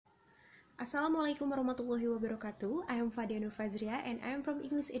Assalamualaikum warahmatullahi wabarakatuh. I am Fadiano Fazria and I am from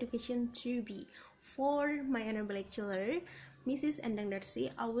English Education 2B. For my honorable lecturer, Mrs. Endang Darsih,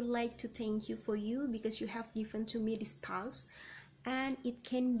 I would like to thank you because you have given to me this task and it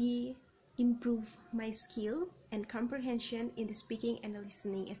can be improve my skill and comprehension in the speaking and the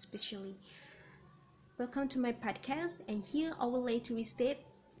listening especially. Welcome to my podcast, and here I would like to restate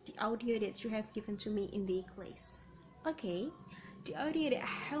the audio that you have given to me in the class. Okay. The audio that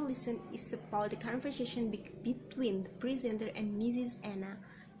I have listened is about the conversation between the presenter and Mrs. Anna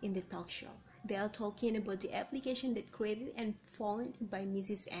in the talk show. They are talking about the application that created and found by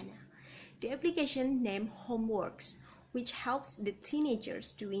Mrs. Anna. The application named Homeworks, which helps the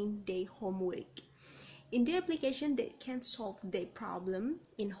teenagers doing their homework. In the application, they can solve their problem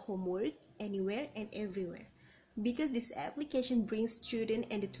in homework anywhere and everywhere, because this application brings student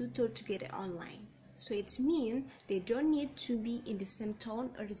and the tutor together online. So it means they don't need to be in the same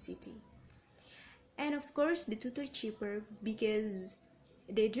town or the city. And of course, the tutor cheaper because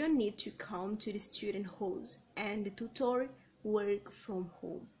they don't need to come to the student house and the tutor work from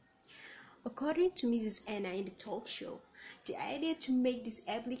home. According to Mrs. Anna in the talk show, the idea to make this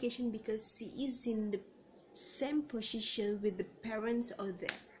application because she is in the same position with the parents out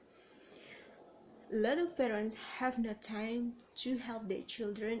there. A lot of parents have no time to help their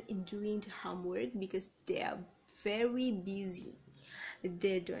children in doing the homework because they are very busy.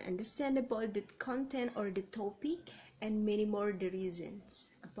 They don't understand about the content or the topic and many more the reasons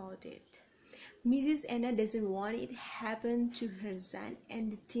about it. Mrs. Anna doesn't want it happen to her son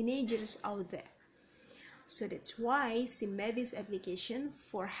and the teenagers out there. So that's why she made this application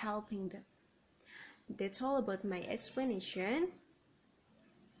for helping them. That's all about my explanation.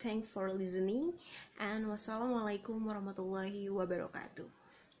 Thanks for listening, and wassalamualaikum warahmatullahi wabarakatuh.